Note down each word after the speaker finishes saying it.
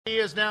He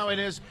is now in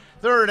his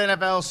third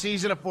NFL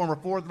season, a former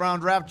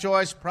fourth-round draft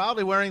choice,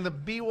 proudly wearing the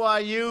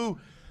BYU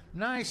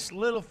nice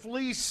little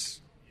fleece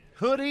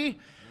hoodie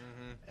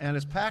and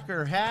his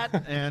Packer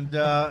hat, and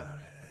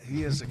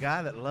he is a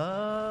guy that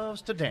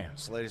loves to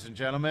dance, ladies and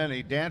gentlemen.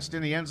 He danced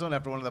in the end zone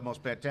after one of the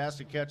most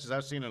fantastic catches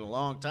I've seen in a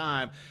long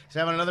time. He's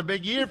having another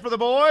big year for the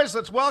boys.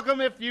 Let's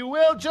welcome, if you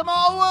will,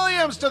 Jamal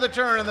Williams to the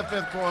turn in the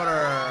fifth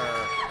quarter.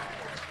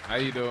 How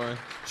you doing?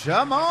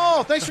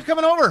 Jamal, thanks for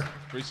coming over.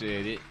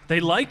 Appreciate it. They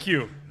like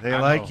you. They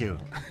like you.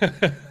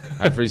 I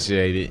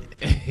appreciate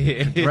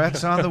it.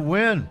 Congrats on the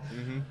win.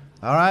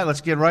 All right, let's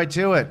get right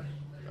to it.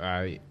 All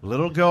right.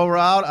 Little go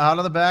route out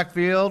of the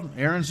backfield.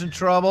 Aaron's in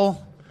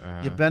trouble.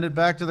 You bend it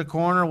back to the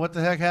corner. What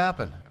the heck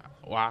happened?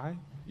 Why?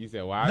 You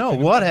said why? No,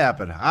 what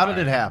happened? How did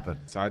it happen?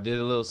 So I did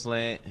a little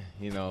slant,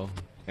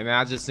 and then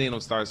I just seen him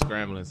start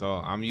scrambling.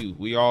 So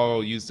we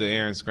all used to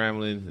Aaron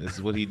scrambling. This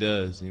is what he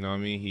does. You know what I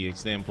mean? He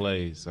extend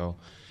plays. So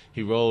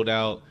he rolled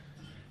out,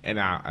 and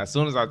as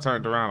soon as I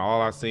turned around,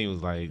 all I seen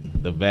was like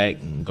the back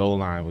goal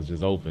line was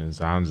just open.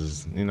 So I'm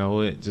just,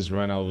 just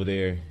run over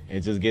there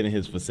and just get in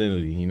his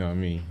vicinity. You know what I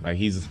mean? Like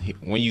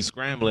when you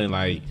scrambling,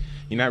 like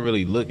you're not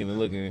really looking.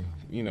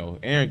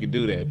 Aaron can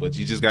do that, but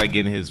you just got to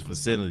get in his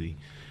vicinity.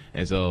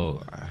 And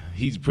so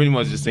he's pretty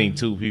much just seen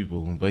two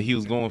people, but he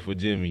was going for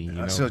Jimmy.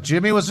 So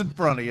Jimmy was in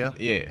front of you.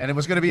 Yeah. And it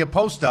was going to be a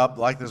post-up,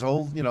 like this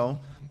whole,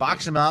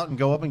 box him out and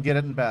go up and get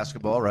it in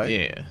basketball, right?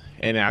 Yeah.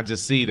 And I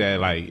just see that,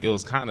 like, it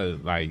was kind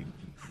of, like,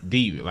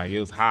 deep. Like, it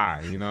was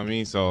high, you know what I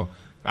mean? So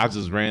I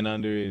just ran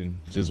under it and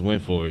just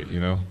went for it,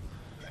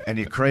 And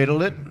you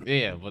cradled it?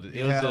 Yeah, but it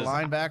You was had just a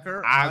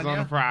linebacker eyes on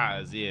you? the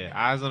prize. Yeah,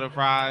 eyes on the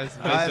prize.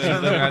 Eyes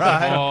on the Looking at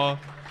prize. the ball.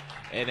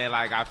 And then,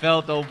 like, I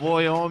felt the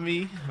boy on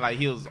me. Like,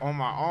 he was on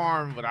my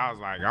arm, but I was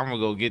like, I'm going to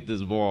go get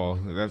this ball.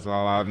 That's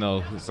all I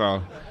know.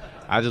 So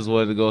I just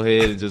wanted to go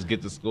ahead and just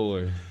get the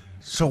score.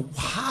 So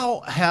how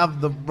have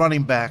the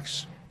running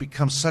backs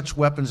become such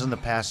weapons in the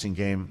passing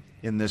game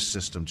in this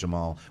system,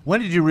 Jamal?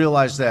 When did you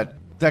realize that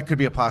could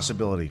be a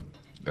possibility?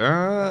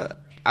 I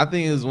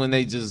think it was when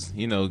they just,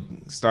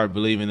 start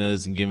believing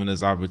us and giving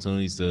us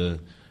opportunities to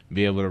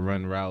be able to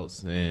run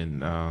routes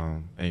and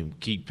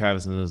keep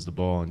passing us the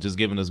ball and just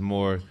giving us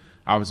more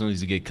opportunities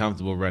to get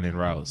comfortable running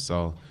routes.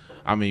 So,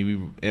 we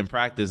in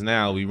practice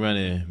now, we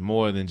running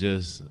more than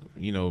just,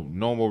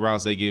 normal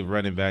routes they give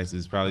running backs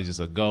is probably just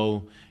a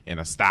go and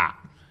a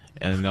stop.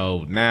 And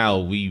now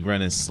we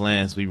running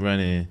slants, we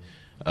running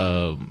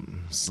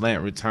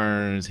slant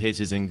returns,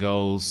 hitches and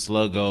goals,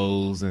 slug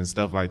goals, and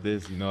stuff like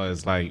this.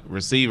 It's like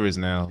receivers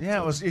now.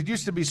 Yeah, it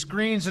used to be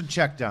screens and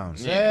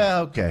checkdowns. Yeah,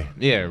 okay.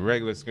 Yeah,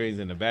 regular screens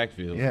in the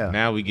backfield. Yeah.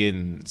 Now we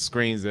getting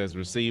screens as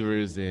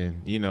receivers,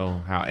 and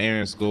how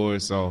Aaron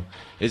scores. So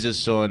it's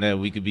just showing that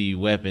we could be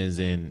weapons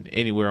in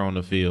anywhere on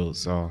the field.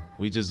 So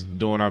we just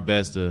doing our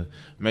best to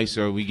make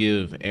sure we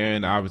give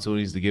Aaron the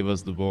opportunities to give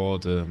us the ball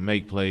to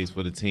make plays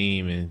for the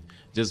team,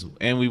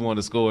 and we want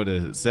to score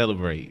to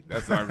celebrate.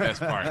 That's our best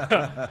part.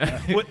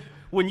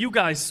 When you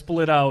guys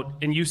split out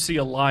and you see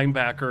a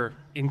linebacker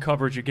in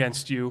coverage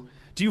against you,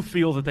 do you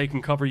feel that they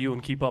can cover you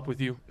and keep up with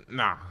you?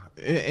 Nah.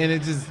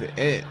 And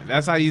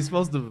that's how you're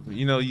supposed to,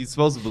 you're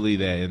supposed to believe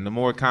that. And the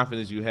more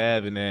confidence you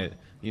have in that,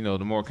 the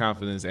more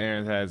confidence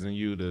Aaron has in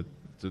you to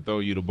throw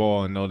you the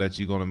ball and know that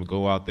you're going to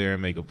go out there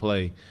and make a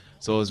play.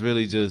 So it's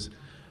really just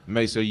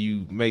make sure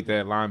you make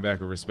that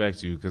linebacker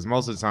respect you, because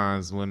most of the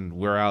times when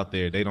we're out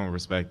there, they don't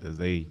respect us.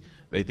 They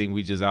think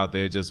we just out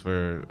there just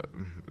for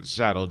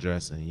shadow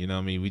dressing. You know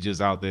what I mean? We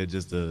just out there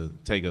just to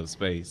take up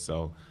space.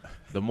 So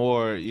the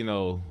more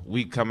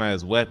we come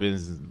as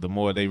weapons, the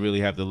more they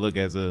really have to look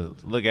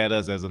at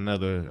us as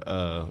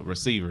another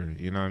receiver.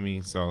 You know what I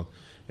mean? So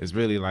it's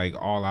really like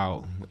all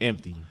out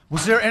empty.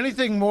 Was there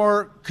anything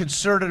more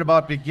concerted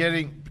about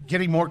getting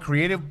more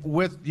creative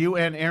with you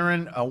and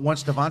Aaron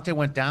once Devontae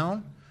went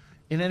down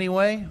in any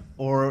way?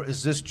 Or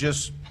is this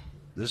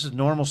is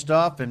normal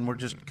stuff and we're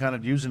just kind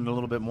of using it a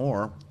little bit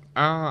more?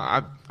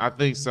 I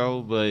think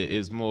so, but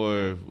it's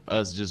more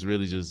us just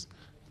really just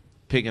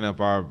picking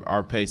up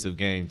our pace of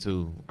game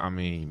too.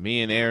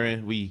 Me and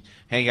Aaron, we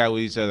hang out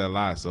with each other a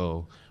lot.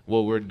 So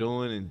what we're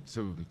doing,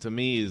 and to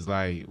me, is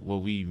like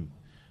what we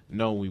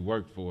know we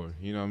work for.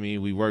 You know what I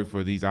mean? We work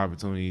for these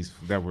opportunities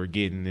that we're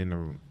getting in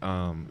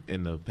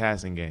the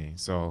passing game.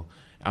 So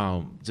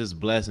just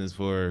blessings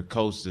for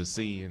coach to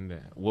see,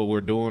 and what we're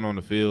doing on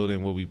the field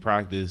and what we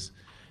practice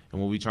and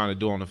what we trying to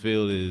do on the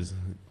field is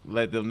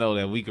let them know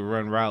that we can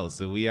run routes.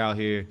 So we out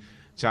here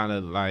trying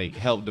to like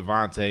help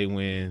Devontae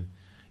when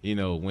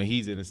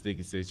he's in a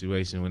sticky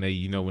situation, when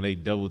they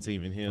double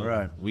teaming him,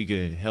 right. We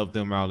can help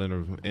them out in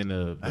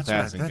the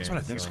passing game. That's what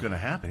I think is going to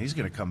happen. He's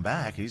going to come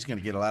back. He's going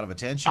to get a lot of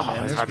attention. Oh,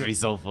 it's going to be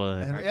so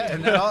fun.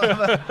 And then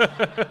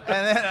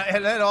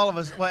all of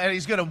us, well, and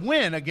he's going to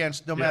win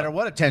against no matter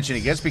what attention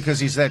he gets because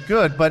he's that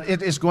good. But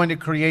it is going to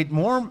create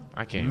more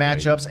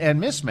matchups and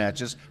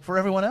mismatches for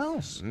everyone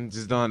else. I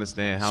just don't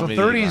understand how so many.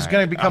 So 30 is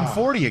going to become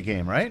 40 a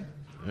game, right?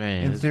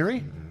 Man, in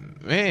theory.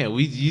 Man,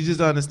 you just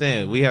don't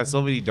understand. We have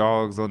so many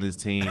dogs on this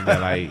team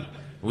that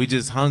we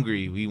just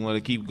hungry. We want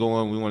to keep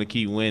going. We want to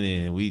keep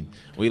winning. We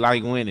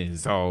like winning,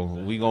 so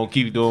we gonna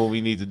keep doing what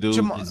we need to do.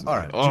 Jamal, all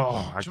right.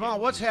 Oh, Jamal,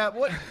 what's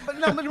happening?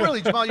 But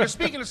really, Jamal, you're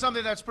speaking to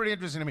something that's pretty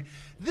interesting to me.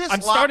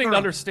 I'm starting to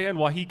understand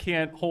why he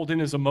can't hold in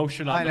his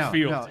emotion on the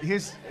field.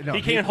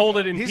 He can't hold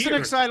it in He's here. an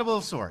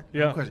excitable sort.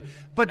 Yeah.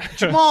 But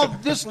Jamal,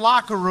 this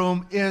locker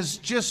room is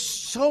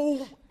just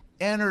so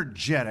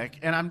energetic,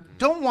 and I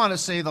don't want to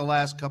say the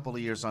last couple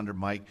of years under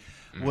Mike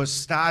was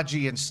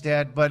stodgy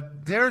instead,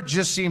 but there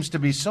just seems to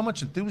be so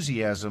much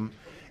enthusiasm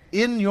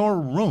in your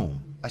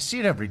room. I see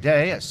it every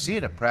day. I see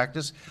it at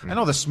practice. I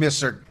know the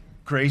Smiths are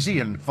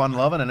crazy and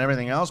fun-loving and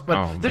everything else,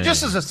 but there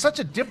just is such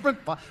a different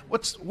 –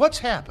 what's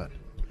happened?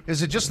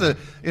 Is it just the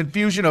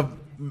infusion of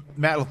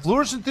Matt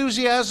LaFleur's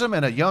enthusiasm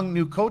and a young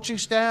new coaching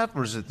staff,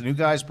 or is it the new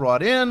guys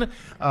brought in?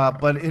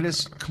 But it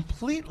is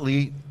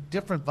completely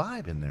different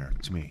vibe in there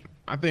to me.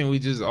 I think we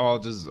just all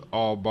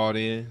bought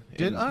in.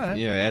 All right.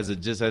 Yeah, as a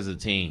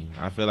team.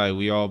 I feel like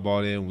we all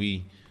bought in.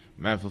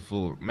 Matt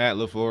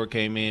LaFleur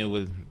came in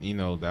with,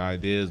 the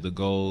ideas, the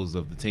goals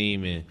of the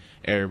team, and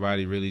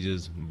everybody really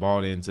just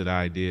bought into the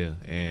idea.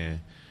 And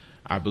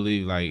I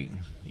believe,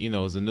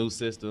 it's a new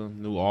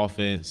system, new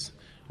offense.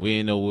 We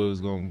didn't know what it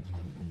was going to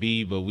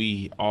be, but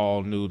we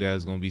all knew that it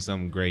was going to be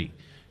something great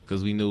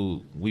because we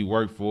knew we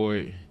worked for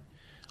it.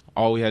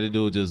 All we had to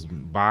do was just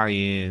buy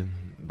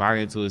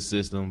into a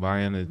system, buy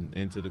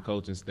into the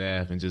coaching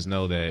staff, and just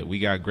know that we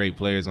got great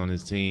players on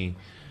this team,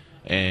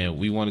 and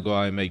we want to go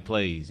out and make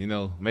plays,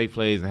 make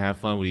plays and have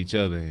fun with each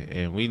other.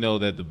 And we know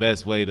that the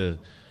best way to,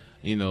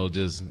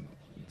 just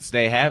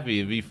stay happy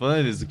and be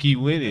fun is to keep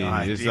winning.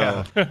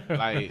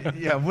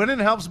 Winning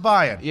helps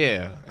buying.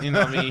 Yeah,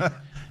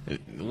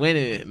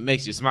 winning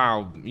makes you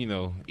smile,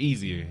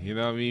 easier,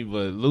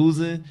 But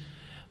losing,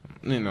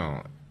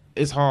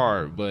 it's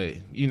hard, but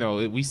we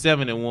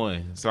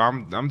 7-1, so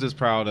I'm just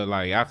proud of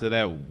after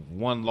that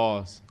one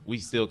loss, we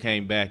still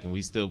came back and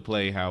we still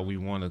play how we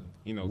want to,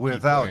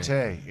 without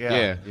Tay,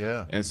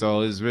 yeah. And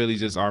so it's really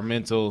just our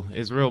mental.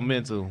 It's real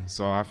mental.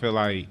 So I feel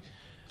like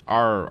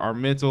our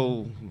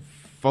mental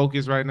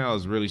focus right now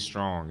is really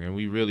strong, and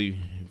we really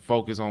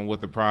focus on what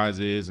the prize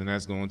is, and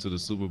that's going to the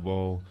Super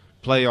Bowl,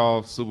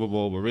 playoff Super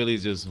Bowl, but really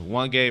just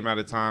one game at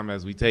a time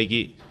as we take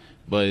it.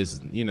 But it's,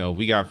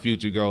 we got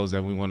future goals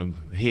that we want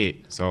to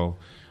hit. So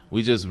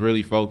we just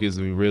really focused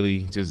and we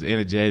really just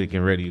energetic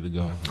and ready to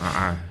go.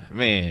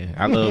 Man,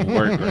 I love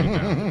work right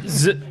now.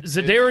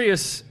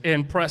 Za'Darius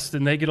and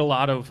Preston, they get a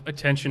lot of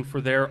attention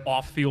for their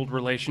off-field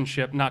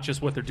relationship, not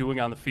just what they're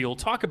doing on the field.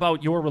 Talk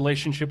about your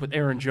relationship with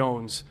Aaron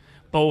Jones,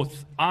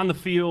 both on the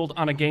field,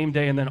 on a game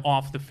day, and then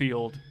off the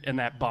field, and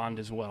that bond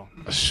as well.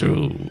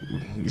 Shoot.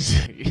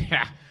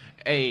 Yeah.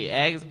 Hey,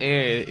 ask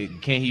Aaron,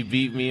 can he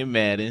beat me in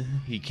Madden?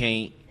 He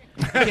can't.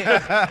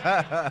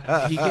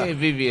 He can't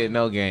beat me in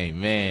no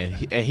game, man.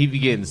 He be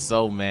getting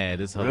so mad.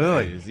 It's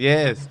hilarious. Really?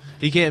 Yes.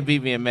 He can't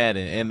beat me in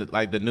Madden. And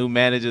the new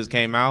managers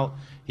came out,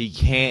 he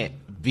can't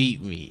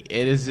beat me.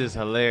 It is just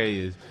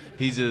hilarious.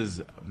 He's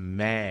just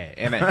mad.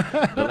 And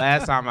the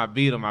last time I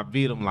beat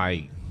him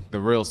like the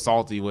real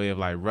salty way of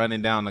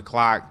running down the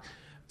clock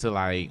to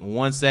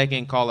 1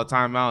 second, call a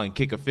timeout, and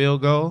kick a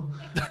field goal.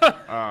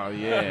 Oh,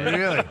 yeah.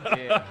 Really?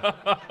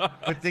 Yeah.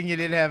 Good thing you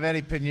didn't have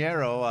Eddie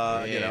Pinheiro,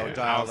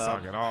 dialed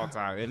up. Talking all the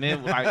time. And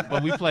then,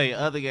 but we play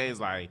other games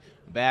like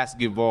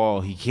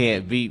basketball, he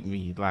can't beat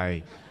me.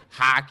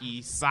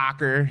 Hockey,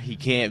 soccer, he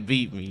can't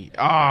beat me.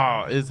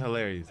 Oh, it's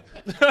hilarious.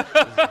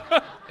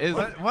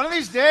 One of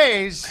these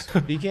days,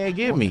 he can't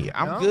get me.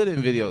 I'm good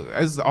in video.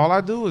 All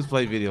I do is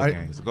play video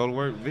games. Go to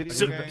work,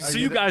 video games. So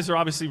you guys are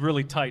obviously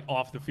really tight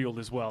off the field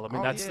as well. I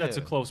mean, that's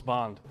a close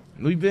bond.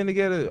 We've been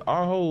together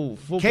our whole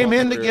football came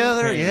in career.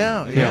 together,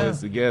 yeah.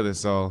 It's together.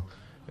 So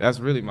that's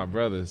really my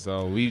brother.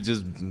 So we've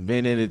just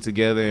been in it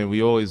together, and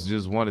we always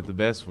just wanted the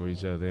best for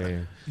each other.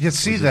 And you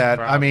see that?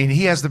 I mean,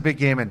 he has the big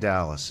game in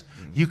Dallas.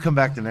 You come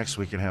back the next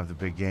week and have the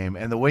big game,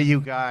 and the way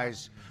you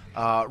guys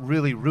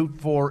really root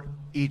for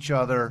each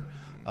other.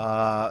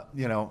 I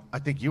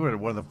think you were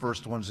one of the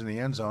first ones in the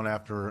end zone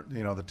after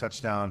the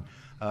touchdown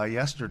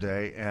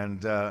yesterday,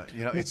 and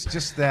it's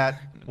just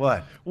that.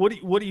 What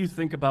do you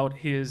think about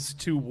his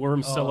two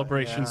worm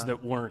celebrations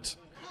that weren't?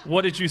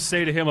 What did you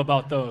say to him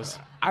about those?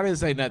 I didn't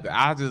say nothing.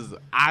 I just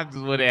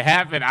when it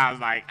happened, I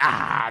was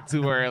like,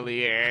 too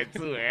early, Aaron,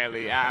 too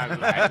early.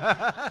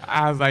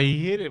 I was like,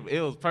 he hit it.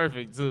 It was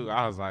perfect too.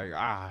 I was like,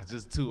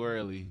 just too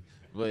early.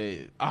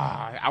 But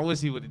I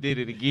wish he would have did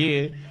it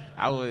again.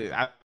 I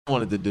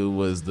wanted to do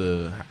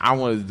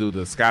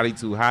the Scotty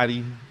Too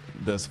Hottie,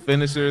 the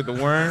finisher, the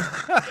worm.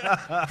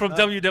 From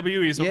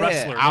WWE, he's a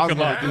wrestler. I was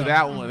going to do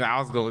that one. I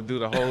was going to do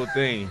the whole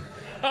thing.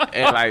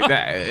 And like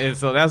that. And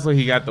so that's where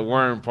he got the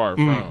worm part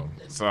from.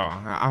 So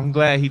I'm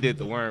glad he did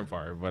the worm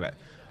part, but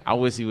I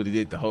wish he would have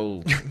did the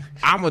whole.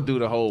 I'm going to do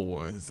the whole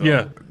one.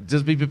 So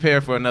just be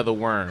prepared for another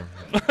worm.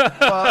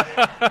 Well,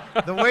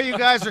 the way you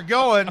guys are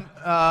going,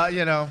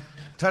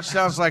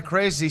 touchdowns like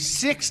crazy.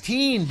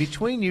 16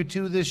 between you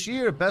two this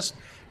year. Best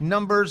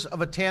numbers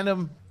of a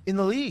tandem in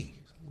the league.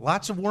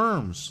 Lots of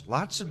worms.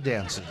 Lots of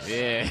dances.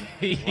 Yeah.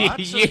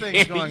 Lots of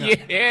things going on.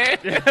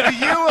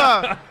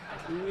 Yeah.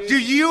 Do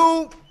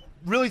you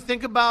really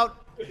think about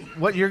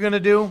what you're going to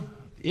do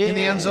in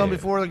the end zone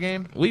before the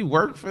game? We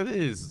work for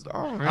this.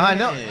 Oh, man.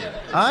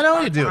 I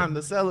know you do. Time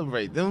to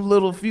celebrate. Them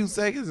little few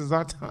seconds is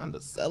our time to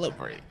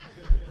celebrate.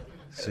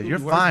 So you're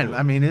fine.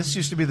 I mean, this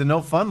used to be the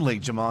no fun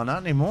league, Jamal.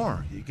 Not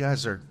anymore. You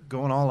guys are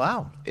going all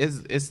out.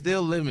 It's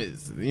still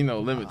limits,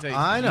 limitations.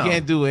 I know. You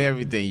can't do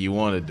everything you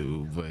want to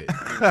do,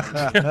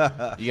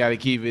 but you got to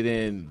keep it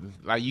in.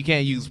 Like, you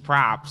can't use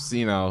props,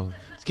 Can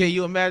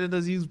you imagine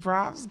us use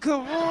props?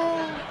 Come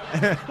on.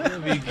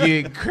 It'll be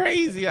getting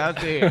crazy out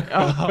there.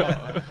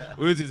 Oh,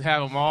 we'll just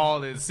have them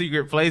all in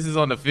secret places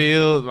on the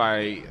field.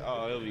 Like,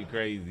 it'll be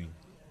crazy.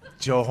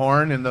 Joe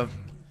Horn in the...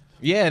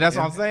 Yeah, that's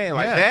what I'm saying.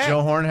 Like that.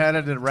 Joe Horn had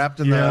it wrapped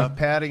in the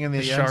padding in the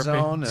end Sharpie.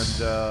 zone,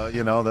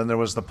 and then there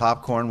was the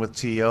popcorn with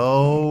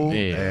T.O.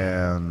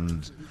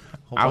 and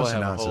a whole I bunch would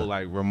of have a whole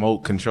nonsense. remote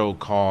control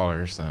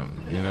car or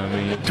something. You know what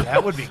I mean?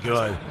 That would be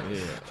good. Yeah.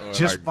 Or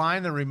Just like,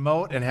 find the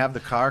remote and have the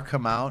car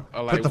come out.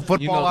 Or Put like, the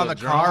football on the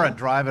car drone? and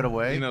drive it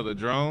away. the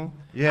drone.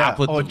 Yeah. I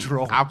put Oh, the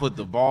drone. I put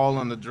the ball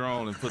on the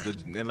drone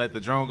and let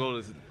the drone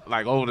go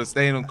to over the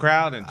stadium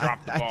crowd and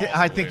drop the ball.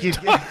 I think you'd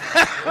get,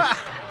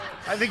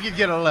 I think you'd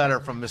get a letter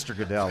from Mr.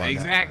 Goodell on that.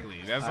 Exactly.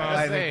 That's what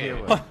I I'm think you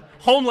saying. would.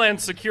 Homeland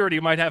Security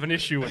might have an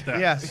issue with that.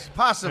 Yes,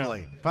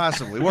 possibly.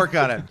 Work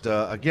on it.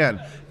 Again,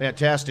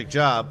 fantastic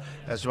job.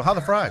 As to how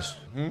the fries?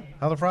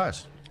 How the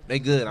fries? They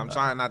good. I'm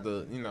trying not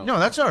to, No,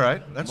 that's all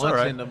right. That's all munch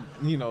right. in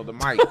the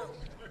mic.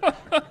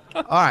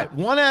 All right,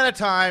 one at a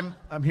time.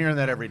 I'm hearing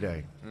that every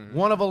day.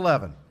 1 of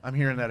 11. I'm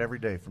hearing that every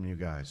day from you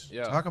guys.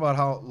 Yeah. Talk about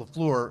how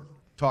LaFleur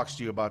talks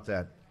to you about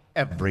that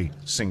every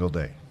single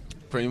day.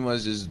 Pretty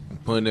much just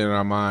putting it in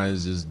our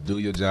minds, just do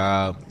your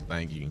job.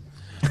 Thank you.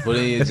 Put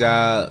in your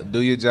job,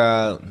 do your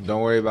job.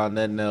 Don't worry about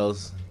nothing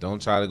else.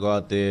 Don't try to go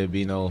out there and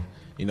be no,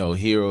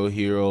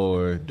 hero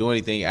or do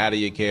anything out of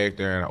your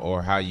character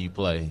or how you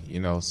play,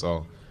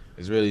 So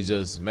it's really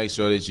just make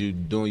sure that you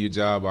doing your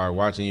job or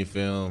watching your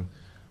film,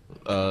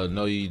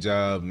 know your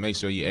job, make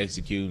sure you're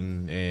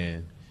executing,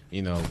 and,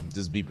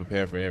 just be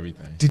prepared for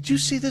everything. Did you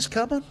see this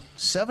coming?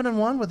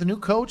 7-1 with a new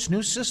coach,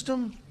 new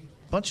system,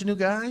 bunch of new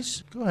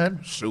guys. Go ahead.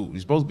 Shoot, you're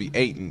supposed to be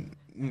 8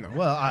 and,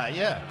 Well,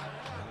 yeah.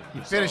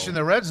 You finish in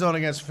the red zone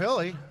against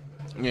Philly.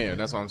 Yeah,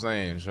 that's what I'm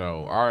saying.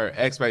 So our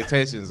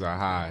expectations are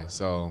high.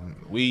 So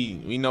we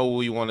know what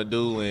we want to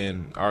do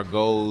and our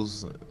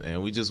goals,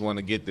 and we just want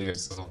to get there.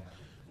 So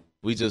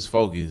we just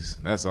focus.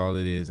 That's all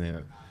it is.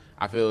 And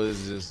I feel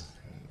it's just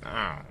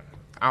I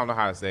don't know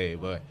how to say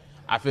it, but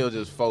I feel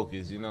just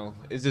focused.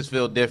 It just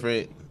feel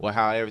different with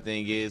how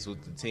everything is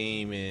with the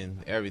team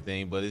and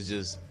everything. But it's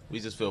just we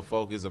just feel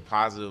focused. A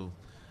positive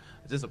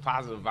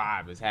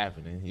vibe is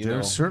happening.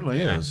 There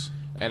certainly is.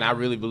 And I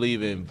really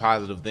believe in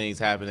positive things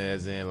happening,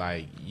 as in,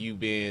 like, you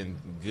being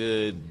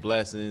good,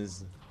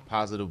 blessings,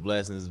 positive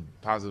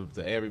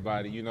to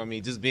everybody, you know what I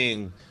mean? Just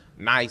being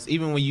nice,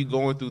 even when you're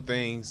going through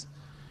things,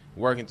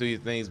 working through your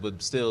things,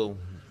 but still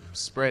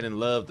spreading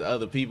love to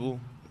other people,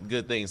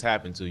 good things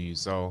happen to you.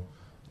 So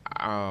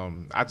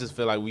I just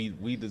feel like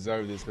we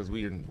deserve this because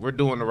we're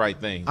doing the right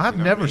thing. I've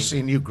never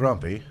seen you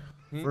grumpy.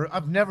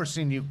 I've never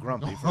seen you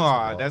grumpy. first of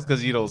all. That's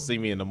because you don't see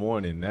me in the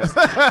morning. That's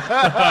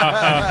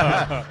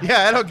Yeah,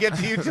 I don't get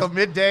to you till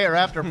midday or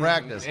after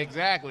practice.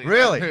 exactly.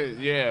 Really?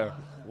 Yeah.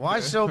 Why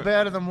so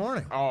bad in the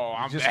morning? Oh,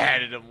 I'm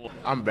bad in the morning.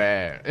 I'm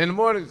bad in the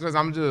morning because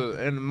I'm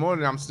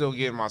still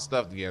getting my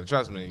stuff together.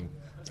 Trust me,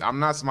 I'm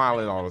not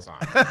smiling all the time.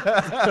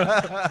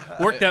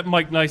 Work that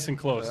mic nice and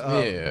close.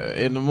 Yeah,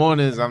 in the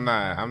mornings I'm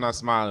not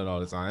smiling all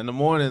the time. In the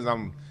mornings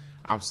I'm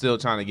still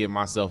trying to get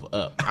myself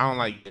up. I don't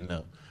like getting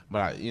up,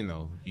 but you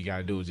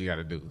gotta do what you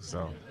gotta do.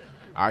 So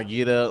I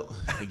get up,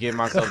 get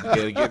myself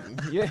together,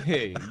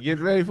 get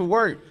ready for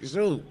work.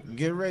 Shoot,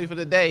 get ready for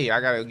the day. I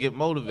gotta get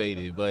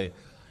motivated, but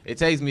it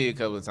takes me a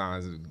couple of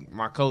times.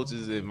 My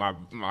coaches and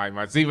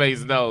my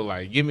teammates know,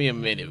 like, give me a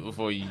minute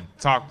before you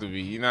talk to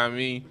me. You know what I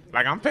mean?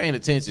 Like, I'm paying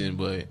attention,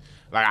 but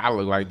like I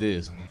look like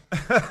this.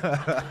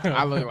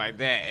 I look like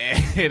that.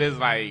 And it's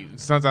like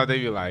sometimes they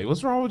be like,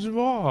 "What's wrong with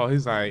Jamal?"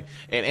 He's like,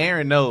 and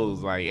Aaron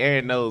knows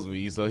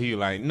me, so he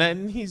like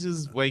nothing. He's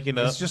just waking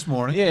up. It's just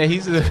morning. Yeah,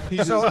 he's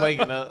just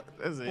waking up.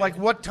 That's it. Like,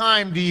 what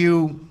time do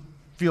you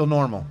feel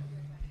normal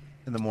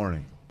in the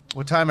morning?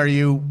 What time are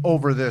you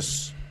over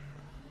this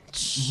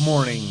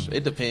morning?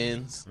 It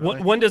depends.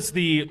 When does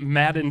the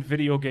Madden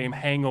video game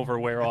hangover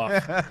wear off?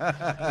 No.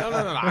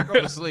 I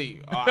go to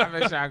sleep. I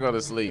make sure I go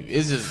to sleep.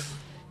 It's just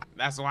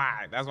that's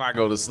why I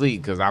go to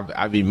sleep because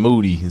I be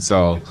moody.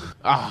 So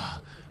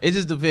it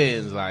just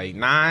depends. Like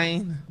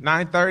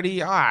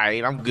 9:30. All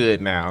right, I'm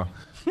good now.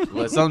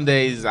 But some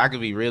days I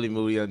could be really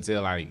moody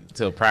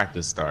until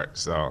practice starts.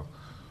 So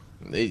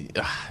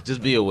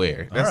just be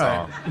aware. That's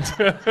all.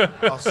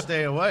 I'll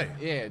stay away.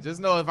 Yeah, just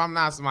know if I'm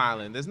not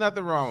smiling, there's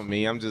nothing wrong with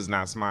me. I'm just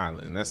not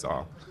smiling. That's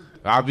all.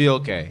 I'll be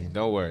okay.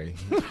 Don't worry.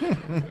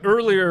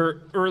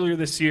 Earlier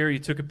this year, you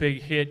took a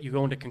big hit. You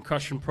go into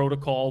concussion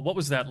protocol. What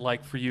was that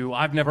like for you?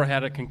 I've never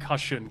had a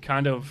concussion.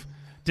 Kind of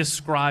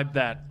describe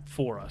that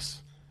for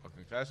us. A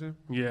concussion?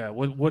 Yeah,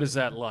 what is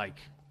that like?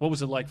 What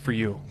was it like for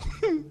you?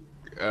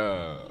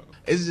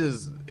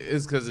 It's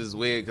because it's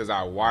weird because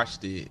I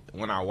watched it.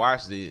 When I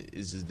watched it,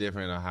 it's just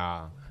different on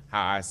how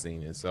I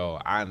seen it. So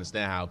I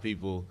understand how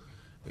people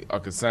are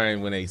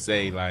concerned when they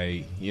say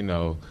like, when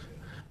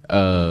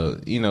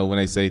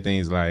they say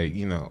things like,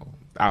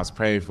 I was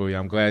praying for you.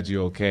 I'm glad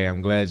you're okay.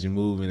 I'm glad you're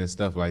moving and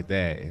stuff like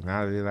that. And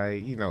I was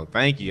like,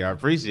 thank you. I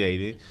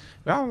appreciate it.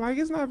 But I'm like,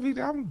 it's not big.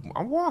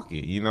 I'm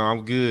walking.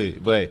 I'm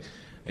good. But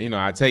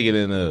I take it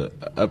in a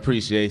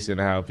appreciation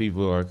of how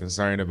people are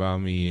concerned about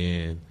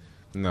me,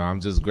 and I'm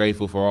just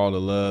grateful for all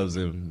the loves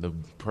and the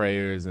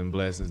prayers and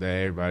blessings that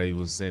everybody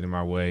was sending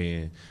my way,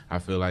 and I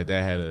feel like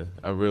that had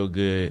a real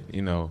good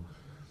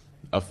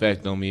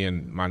effect on me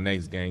in my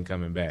next game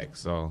coming back.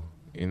 So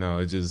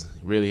it just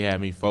really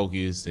had me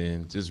focused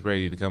and just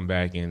ready to come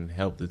back and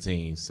help the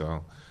team.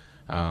 So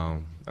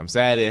I'm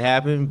sad it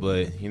happened,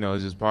 but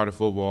it's just part of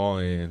football,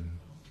 and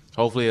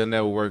hopefully it'll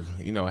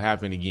never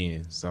happen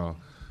again. So.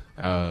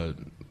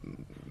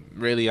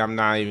 Really, I'm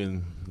not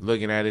even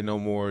looking at it no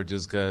more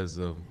just because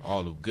of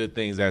all the good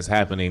things that's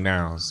happening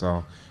now.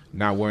 So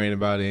not worrying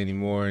about it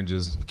anymore and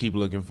just keep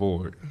looking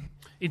forward.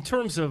 In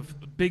terms of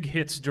big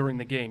hits during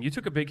the game, you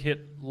took a big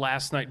hit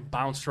last night and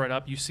bounced right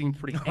up. You seemed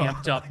pretty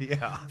amped up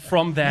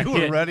from that You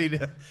hit. were ready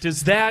to.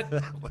 Does that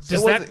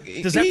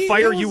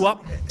fire you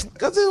up?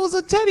 Because it was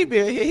a teddy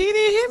bear. He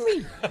didn't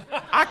hit me.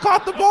 I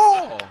caught the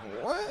ball.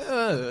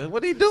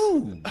 What'd he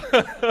do?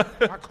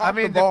 I caught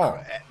the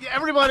ball.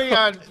 Everybody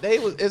on.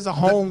 It's a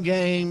home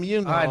game,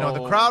 I know,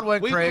 the crowd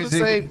went crazy. We do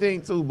the same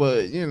thing too,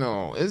 but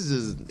it's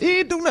just he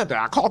didn't do nothing.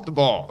 I caught the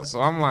ball,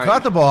 so I'm like,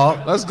 Caught the ball.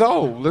 Let's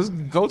go. Let's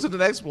go to the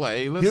next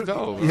play. Let's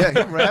go. Yeah,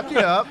 he wrapped you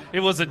up.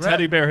 It was a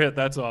teddy bear hit.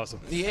 That's awesome.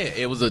 Yeah,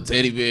 it was a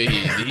teddy bear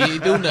hit. He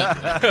didn't do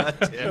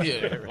nothing.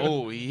 Yeah.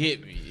 Oh, he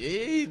hit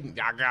me.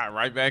 I got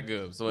right back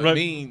up. So it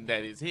means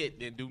that his hit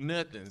didn't do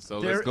nothing. So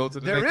let's go to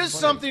the next play. There is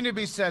something to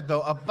be said,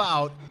 though,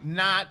 about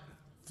not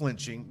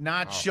flinching,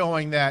 not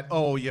showing that,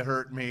 oh, you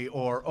hurt me,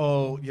 or,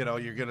 oh, you're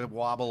going to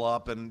wobble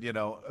up, and,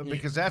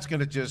 because that's going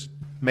to just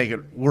make it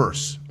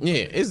worse.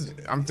 Yeah,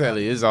 I'm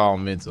telling you, it's all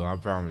mental. I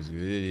promise you.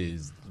 It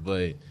is.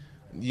 But,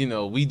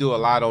 we do a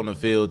lot on the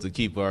field to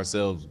keep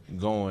ourselves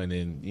going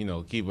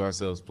and, keep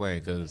ourselves playing,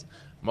 because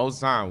most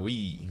of the time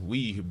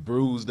we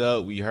bruised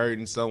up, we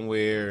hurting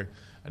somewhere,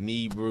 a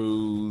knee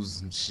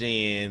bruise,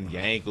 shin,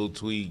 your ankle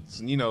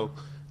tweaks,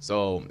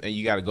 So, and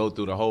you got to go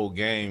through the whole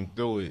game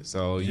through it.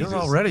 So You're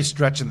already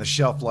stretching the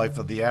shelf life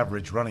of the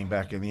average running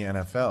back in the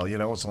NFL.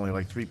 It's only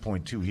like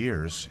 3.2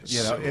 years.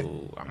 You're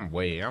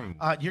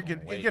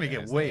going to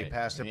get way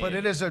past it. But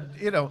it is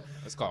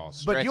it's called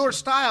stretching. But your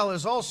style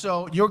is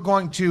also, you're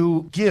going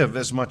to give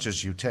as much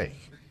as you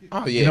take.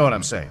 Oh, yeah. You know what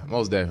I'm saying?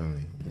 Most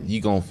definitely. You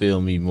going to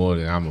feel me more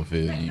than I'm going to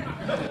feel you.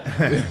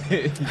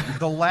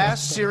 The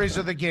last series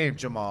of the game,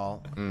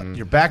 Jamal,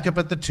 you're backed up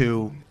at the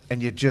 2,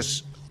 and you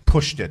just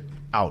pushed it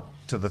out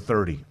to the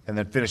 30, and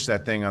then finished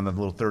that thing on the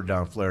little third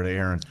down flare to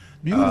Aaron.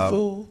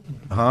 Beautiful.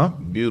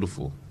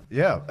 Beautiful.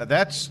 Yeah,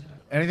 that's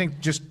anything.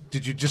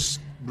 Did you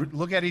just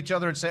look at each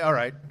other and say, all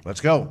right,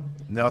 let's go?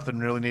 Nothing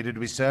really needed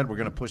to be said. We're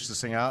going to push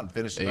this thing out and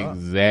finish it off.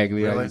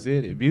 Exactly how you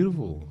said it.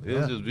 Beautiful. It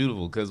was just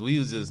beautiful, because we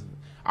was just,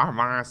 our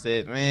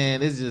mindset,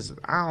 man, it's just,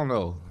 I don't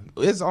know.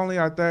 It's only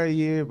our third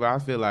year, but I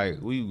feel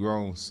like we've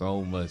grown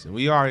so much, and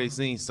we already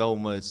seen so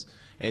much,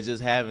 and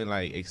just having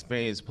like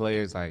experienced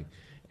players like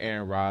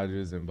Aaron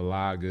Rodgers and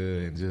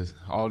Balaga and just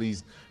all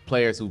these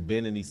players who've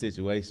been in these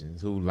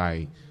situations, who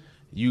like,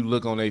 you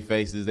look on their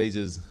faces, this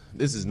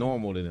is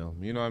normal to them,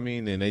 you know what I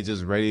mean? And they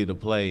just ready to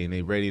play and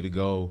they ready to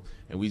go,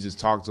 and we just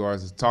talk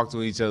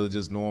to each other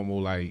just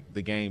normal, like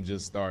the game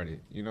just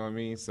started, you know what I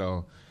mean?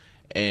 So,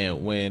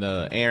 and when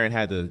Aaron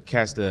had to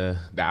catch the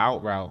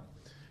out route,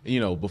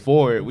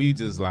 before it, we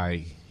just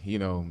like, you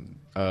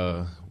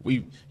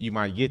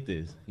might get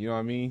this, you know what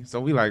I mean? So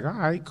we like, all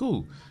right,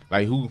 cool.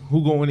 Like who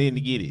going in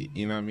to get it,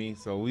 you know what I mean?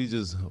 So we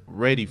just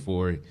ready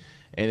for it.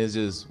 And it's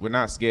just, we're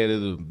not scared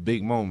of the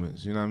big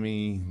moments, you know what I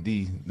mean?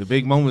 The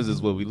big moments is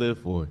what we live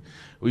for.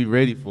 We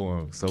ready for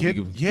them, so we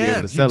can be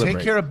able to celebrate. You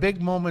take care of big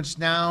moments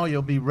now,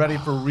 you'll be ready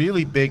for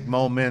really big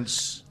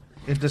moments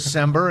in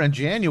December and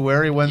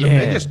January when the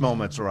biggest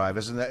moments arrive.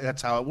 Isn't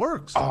that's how it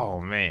works? Oh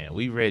man,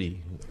 we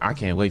ready. I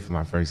can't wait for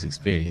my first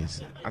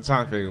experience. I'm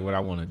trying to figure out what I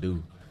want to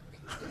do.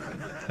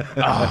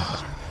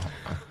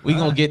 We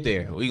gonna get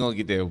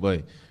there,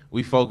 but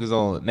we focus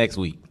on next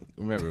week.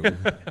 Remember,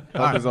 we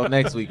focus on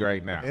next week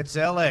right now. It's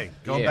L.A.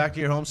 Going back to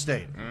your home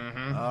state.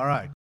 Mm-hmm. All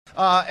right.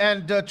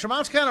 And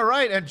Tremont's kind of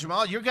right. And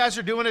Jamal, you guys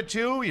are doing it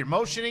too. You're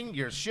motioning,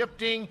 you're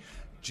shifting,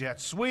 jet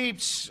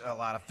sweeps, a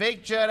lot of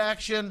fake jet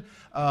action.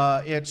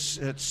 It's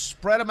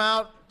spread them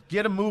out,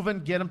 get them moving,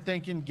 get them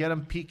thinking, get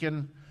them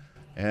peeking,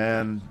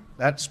 and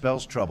that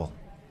spells trouble.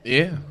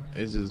 Yeah,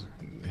 it's just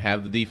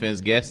have the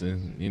defense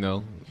guessing,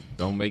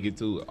 don't make it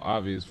too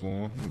obvious for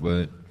them.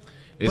 But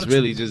it's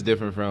really just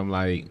different from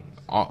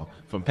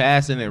from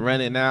passing and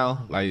running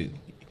now. Like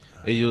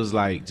it was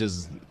like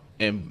just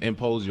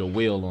impose your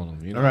will on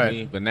them, you know what I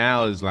mean? But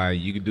now it's like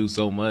you could do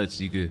so much.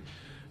 You could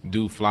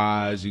do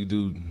flies, you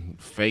do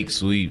fake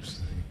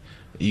sweeps,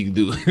 you can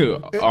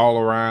do all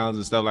arounds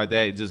and stuff like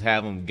that. Just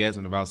have them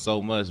guessing about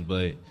so much,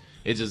 but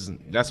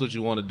that's what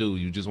you want to do.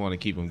 You just want to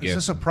keep them guessing.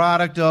 Is this a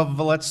product of,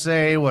 let's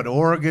say, what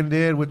Oregon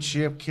did with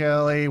Chip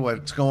Kelly,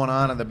 what's going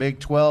on in the Big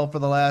 12 for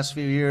the last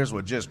few years,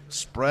 with just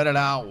spread it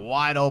out,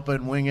 wide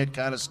open, wing it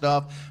kind of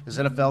stuff? Is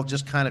NFL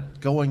just kind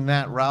of going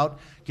that route,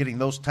 getting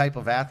those type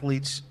of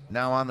athletes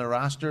now on their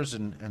rosters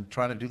and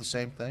trying to do the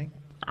same thing?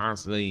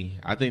 Honestly,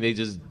 I think they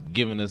just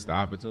giving us the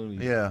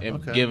opportunity. Yeah, and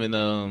okay. giving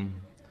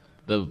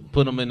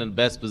put them in the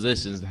best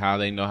positions how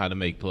they know how to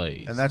make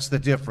plays. And that's the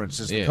difference,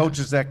 is the Yeah.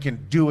 coaches that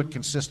can do it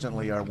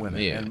consistently are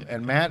winning. Yeah.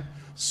 And Matt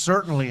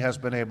certainly has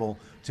been able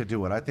to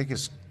do it. I think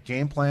his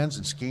game plans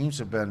and schemes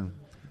have been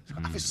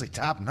obviously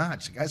top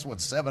notch. The guy's won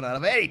 7 out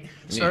of 8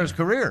 to start his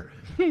career.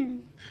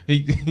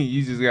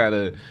 You just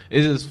gotta.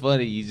 It's just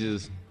funny.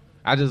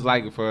 I just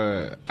like it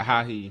for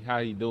how he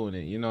doing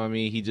it. You know what I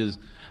mean?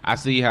 I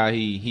see how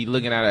he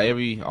looking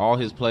at all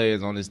his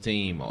players on his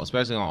team,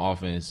 especially on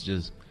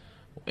offense,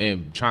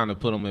 and trying to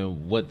put them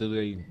in what do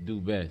they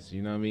do best.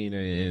 You know what I mean?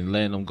 And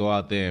letting them go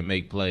out there and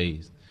make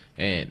plays.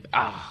 And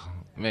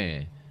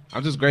man,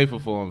 I'm just grateful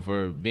for him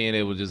for being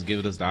able to just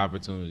give us the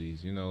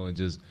opportunities. You know, and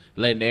just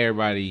letting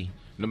everybody,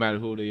 no matter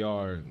who they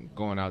are,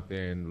 going out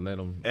there and let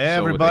them.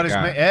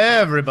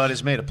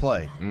 Everybody's made a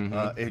play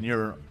in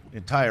your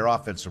entire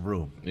offensive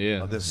room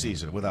this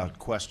season, without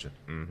question.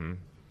 Mm-hmm.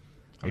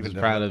 I'm just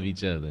proud of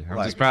each other. I'm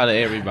Like, just proud of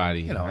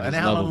everybody. You know, I and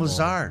just love Alan them all.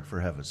 Lazard, for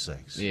heaven's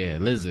sakes. Yeah,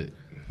 Lizard.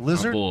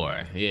 Lizard? My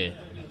boy, yeah.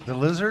 The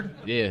Lizard?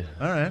 Yeah.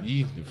 All right.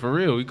 For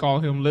real, we call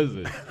him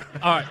Lizard.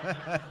 All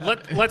right,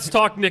 let's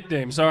talk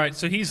nicknames. All right,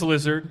 so he's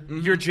Lizard.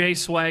 You're J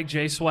Swag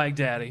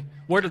Daddy.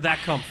 Where did that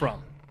come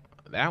from?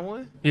 That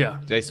one? Yeah.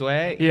 J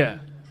Swag? Yeah.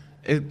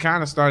 It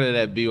kind of started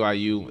at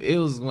BYU. It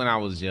was when I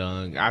was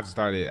young. I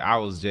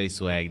was J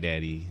Swag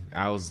Daddy.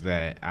 I was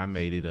that. I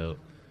made it up.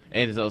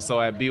 And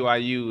so at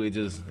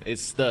BYU, it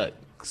stuck.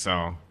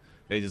 So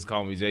they just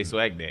call me J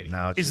Swag Daddy.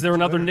 Now, Is there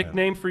another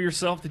nickname for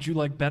yourself that you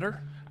like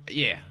better?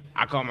 Yeah.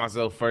 I call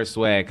myself First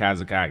Swag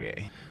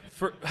Kazakage.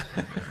 All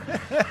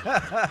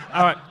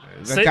right.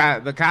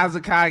 The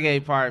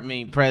Kazakage part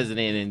means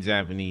president in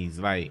Japanese.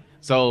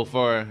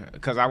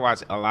 Because I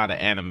watch a lot of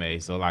anime,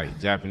 so like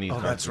Japanese.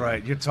 Oh, that's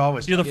right. It's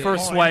always You're the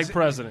first swag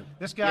president.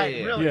 This guy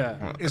really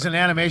Yeah. is an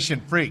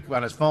animation freak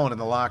on his phone in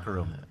the locker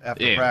room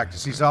after Yeah.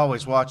 practice. He's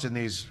always watching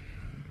these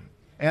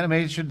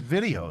animation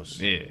videos.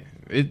 Yeah.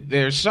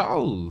 They're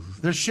shows.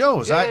 There's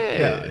shows.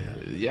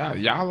 Yeah.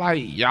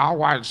 Y'all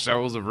watch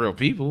shows of real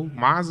people.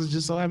 Mine is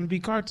just so happen to be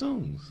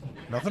cartoons.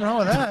 Nothing wrong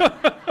with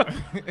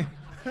that.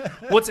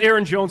 What's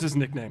Aaron Jones's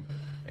nickname?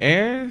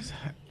 And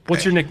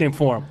What's your nickname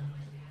for him?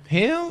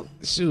 him,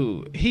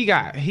 shoot, he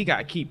got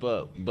keep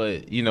up,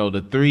 but you know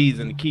the threes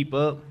and the keep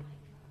up,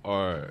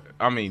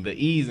 the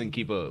E's and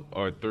keep up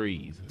are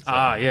threes. So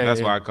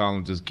that's why I call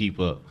him just keep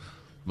up.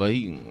 But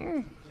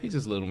he's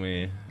just little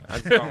man.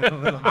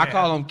 I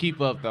call him keep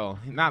up though,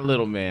 not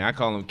little man. I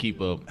call him keep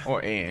up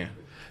or Aaron.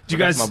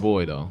 That's my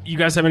boy though. You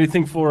guys have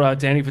anything for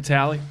Danny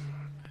Vitale?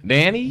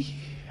 Danny?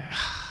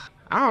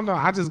 I don't know.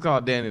 I just call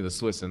Danny the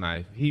Swiss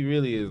knife. He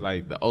really is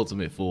like the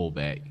ultimate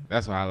fullback.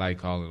 That's why I like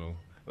calling him.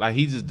 Like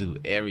he just do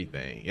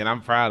everything, and I'm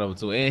proud of him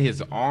too. And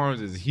his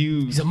arms is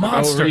huge. He's a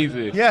monster. For no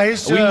reason. Yeah,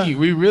 he's.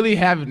 We really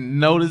haven't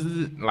noticed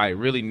it,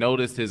 really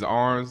noticed his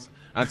arms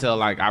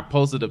until I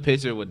posted a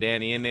picture with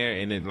Danny in there,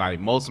 and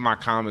then most of my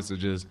comments are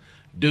just,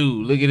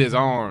 dude, look at his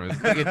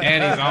arms. Look at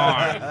Danny's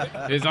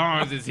arms. His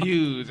arms is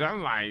huge.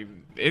 I'm like,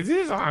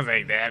 his arms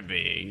ain't that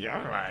big.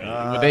 I'm like,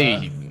 but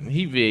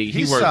he big.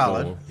 He's he works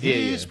solid. for him.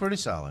 He's pretty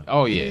solid.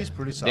 Oh yeah, He's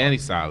pretty solid.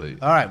 Danny's solid.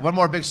 All right, one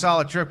more big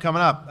solid trip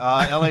coming up.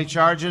 LA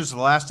Chargers,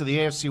 the last of the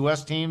AFC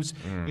West teams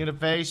you're going to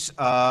face.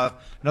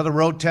 Another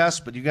road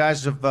test, but you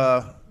guys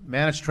have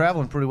managed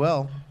traveling pretty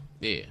well.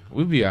 Yeah,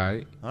 we'll be all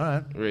right. All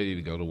right. Ready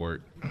to go to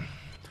work.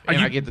 And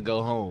I get to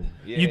go home.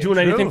 Yeah. You doing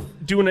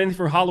anything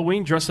for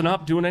Halloween? Dressing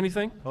up? Doing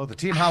anything? Oh, the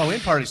team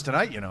Halloween party's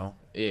tonight, you know.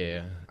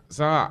 Yeah.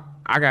 So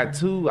I got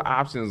two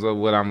options of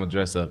what I'm gonna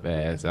dress up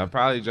as. I'll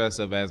probably dress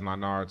up as my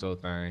Naruto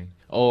thing,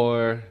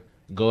 or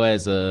go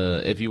as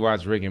if you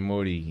watch Rick and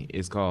Morty,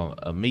 it's called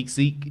a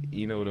Meek-Seek.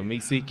 You know what a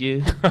Meek-Seek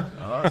is?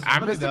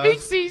 I'm Mr.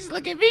 Meek-Seek.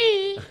 Look at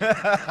me.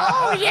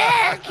 Oh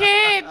yeah,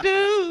 kid,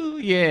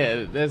 dude.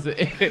 Yeah, that's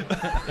it.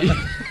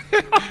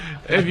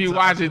 If you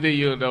watch it, then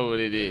you'll know what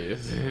it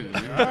is.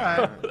 All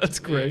right. That's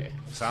great.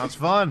 Sounds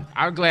fun.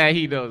 I'm glad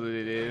he knows what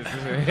it is.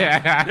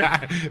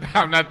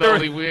 I'm not the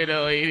only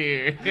weirdo in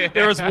here.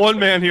 There is one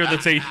man here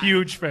that's a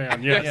huge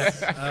fan.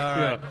 Yes. All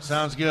right.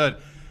 Sounds good.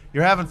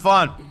 You're having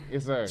fun.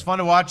 Yes, sir. It's fun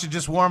to watch you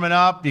just warming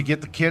up. You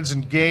get the kids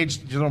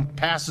engaged,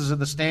 passes in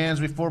the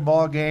stands before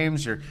ball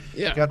games. You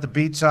got the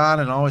beats on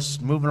and always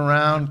moving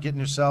around, getting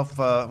yourself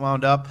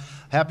wound up.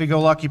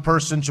 Happy-go-lucky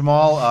person,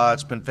 Jamal.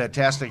 It's been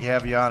fantastic to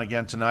have you on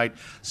again tonight.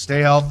 Stay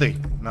healthy.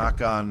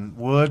 Knock on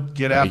wood.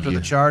 Get after the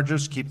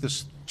Chargers. Keep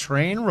this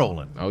train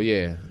rolling. Oh,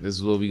 yeah. This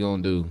is what we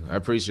going to do. I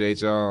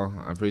appreciate y'all.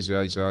 I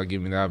appreciate y'all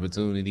giving me the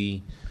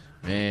opportunity.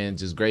 Man,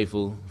 just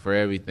grateful for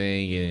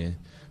everything. And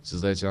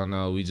just let y'all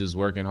know we just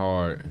working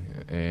hard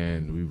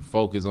and we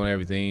focus on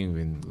everything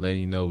and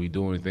letting you know we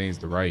doing things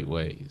the right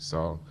way.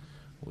 So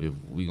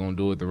we gonna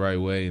do it the right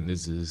way, and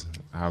this is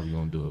how we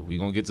gonna do it. We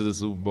gonna get to the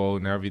Super Bowl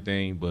and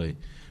everything, but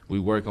we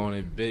work on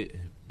it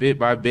bit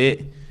by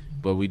bit,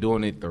 but we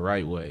doing it the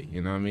right way.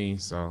 You know what I mean?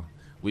 So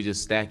we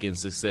just stacking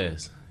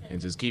success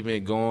and just keeping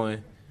it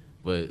going,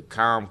 but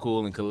calm,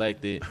 cool, and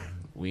collected.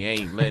 We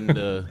ain't letting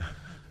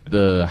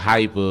the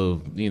hype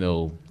of,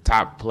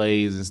 top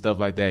plays and stuff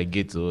like that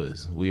get to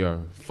us. We are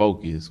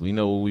focused. We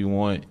know what we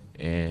want,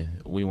 and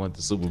we want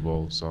the Super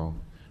Bowl. So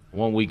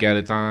 1 week at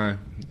a time,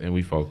 and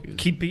we focus.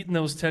 Keep beating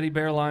those teddy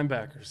bear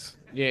linebackers.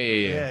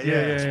 Yeah.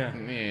 Yeah.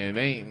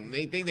 Man,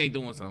 they think they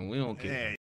doing something. We don't care. Yeah.